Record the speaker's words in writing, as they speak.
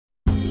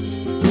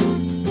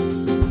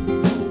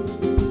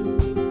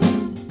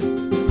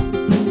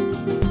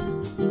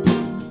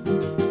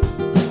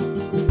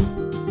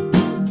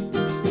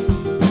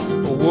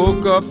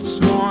up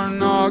this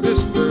morning,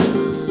 August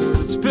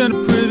 3rd. It's been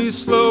a pretty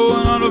slow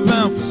and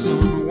uneventful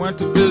summer. Went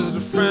to visit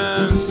a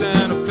friend in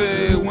Santa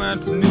Fe,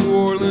 went to New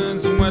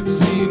Orleans and went to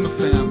see my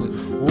family.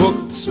 Woke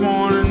up this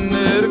morning and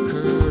it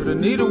occurred I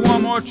needed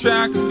one more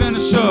track to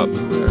finish up the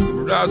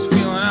record. I was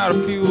feeling out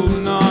of fuel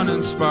and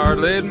uninspired.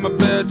 Laid in my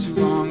bed too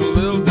long, a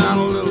little down,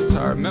 a little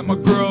tired. Met my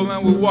girl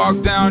and we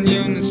walked down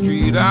Union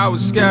Street. I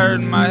was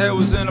scattered and my head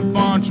was in a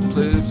bunch of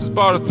places.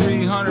 Bought a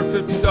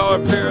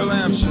 $350 pair of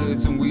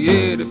lampshades and we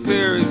ate at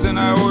Perry's and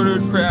I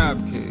ordered crab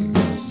cakes.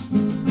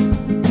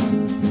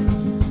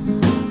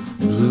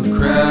 Blue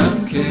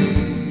crab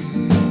cakes.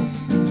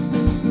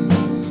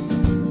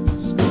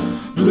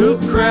 Blue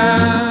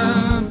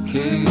crab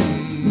cakes.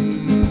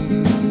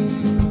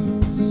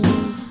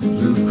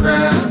 Blue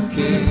crab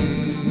cakes.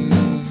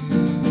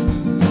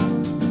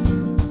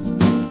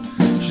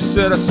 She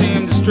said I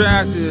seemed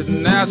distracted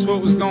and asked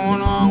what was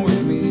going on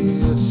with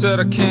me. I said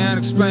I can't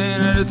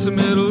explain it, it's a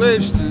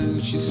middle-aged thing.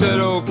 She said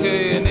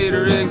okay and ate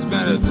her eggs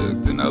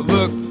Benedict. And I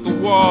looked at the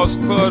walls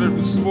cluttered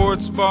with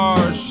sports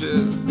bar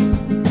shit.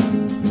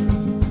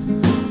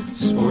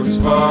 Sports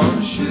bar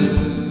shit.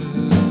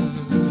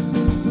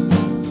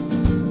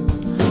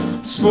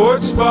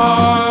 Sports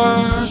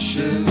bar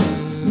shit.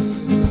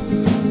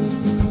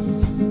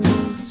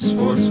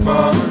 Sports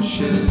bar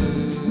shit.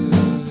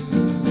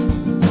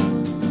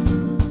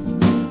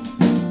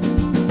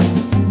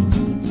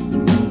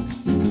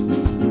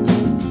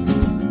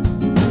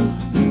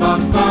 Ba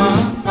ba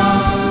ba.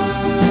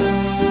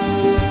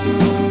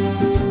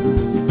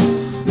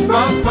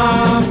 Ba ba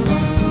ba.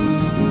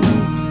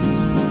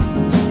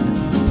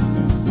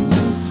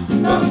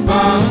 Ba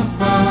ba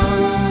ba.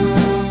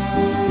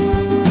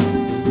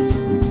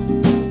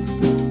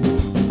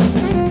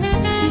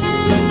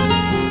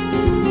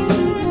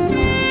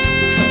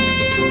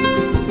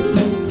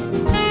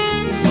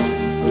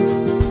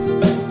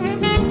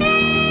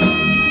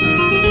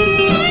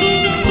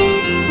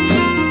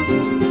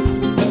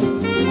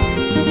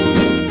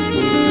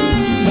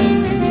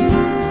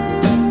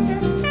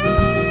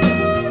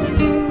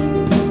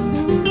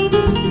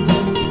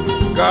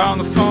 Got on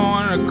the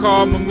phone and I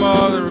called my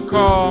mother, I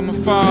called my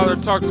father,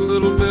 talked a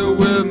little bit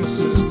with my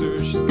sister.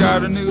 She's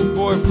got a new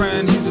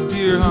boyfriend, he's a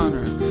deer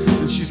hunter,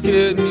 and she's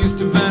getting used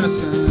to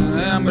venison.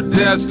 And my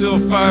dad's still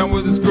fighting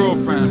with his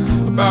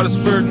girlfriend about his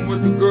flirting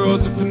with the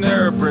girls at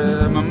Panera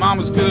Bread. My mom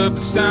was good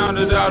but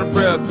sounded out of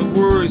breath. I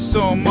worry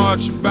so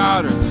much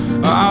about her,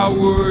 I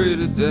worry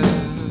to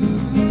death.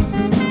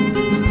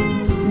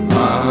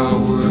 I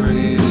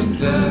worry to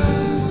death.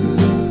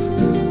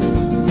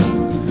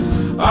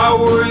 I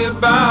worry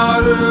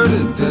about her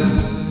to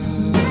death.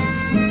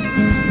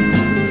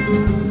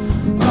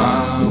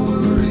 I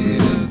worry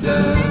to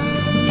death.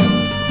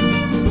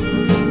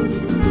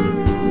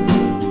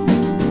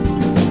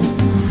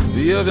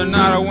 The other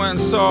night I went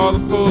and saw the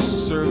Postal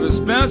Service.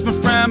 Ben's my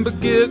friend,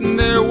 but getting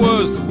there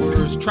was the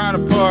worst. Trying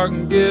to park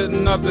and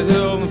getting up the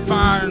hill and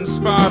finding a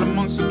spot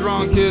amongst the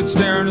drunk kids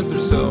staring at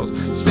themselves.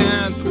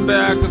 Standing at the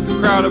back of the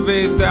crowd of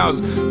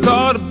 8,000.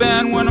 Thought of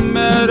Ben when I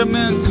met him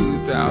in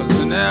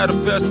 2000 at a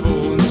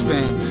festival in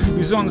Spain. He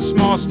was on the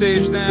small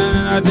stage then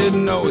and I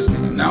didn't know his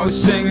name. Now he's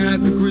singing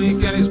at the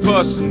Greek and he's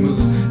busting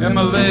moves. And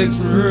my legs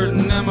were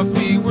hurting and my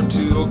feet were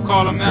too. I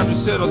called him after,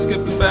 said I'll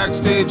skip the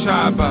backstage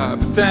high-bye.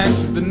 But thanks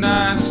for the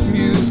nice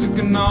music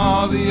and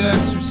all the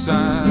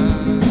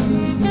exercise.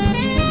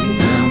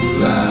 And we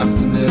laughed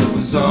and it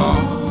was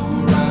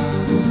alright.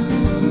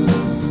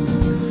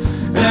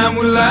 And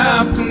we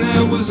laughed and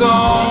it was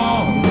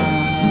alright.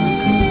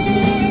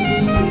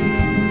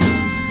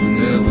 And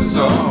it was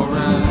alright.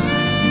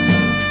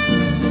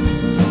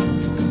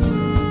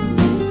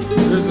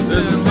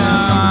 There's a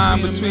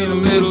line between a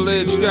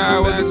middle-aged guy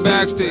with a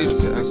backstage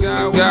pass, a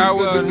guy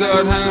with a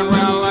gut hanging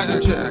around like a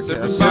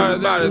jackass.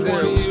 Everybody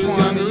there was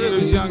 20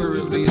 years younger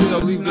at least.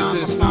 I'll leave it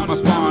this, not my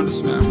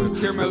fondest memory.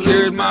 I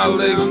carried my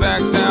legs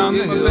back down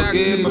the hill,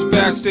 gave my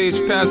backstage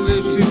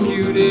passage to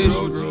cute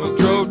Asian girls.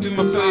 Drove to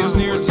my place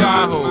near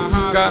Tahoe,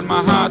 got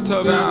my hot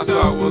tub and I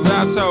thought, well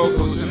that's how it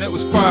goes. And it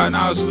was quiet and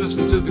I was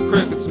listening to the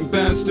crickets and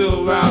Ben's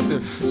still out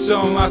there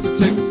selling lots of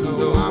tickets. And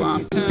though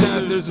I'm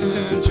content, there's a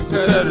tinge of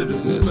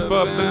competitiveness,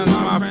 but Ben's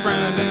my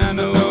friend and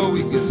I know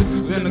he gets it.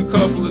 Then a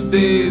couple of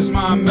days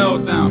my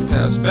meltdown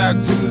passed. Back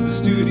to the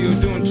studio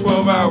doing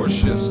 12-hour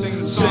shifts,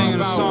 singing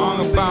a song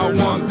about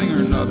one thing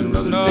or another.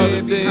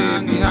 Another day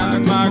behind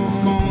the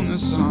microphone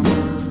this summer.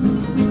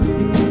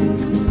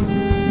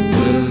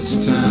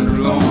 This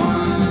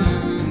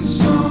tenderloin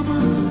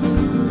summer.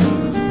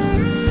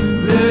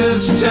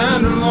 This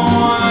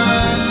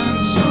tenderloin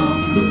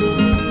summer.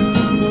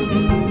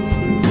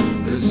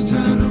 This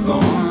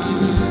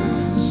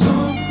tenderloin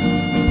summer.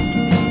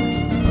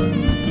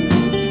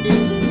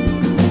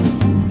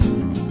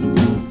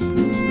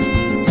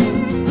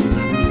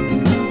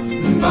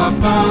 Ba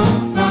ba.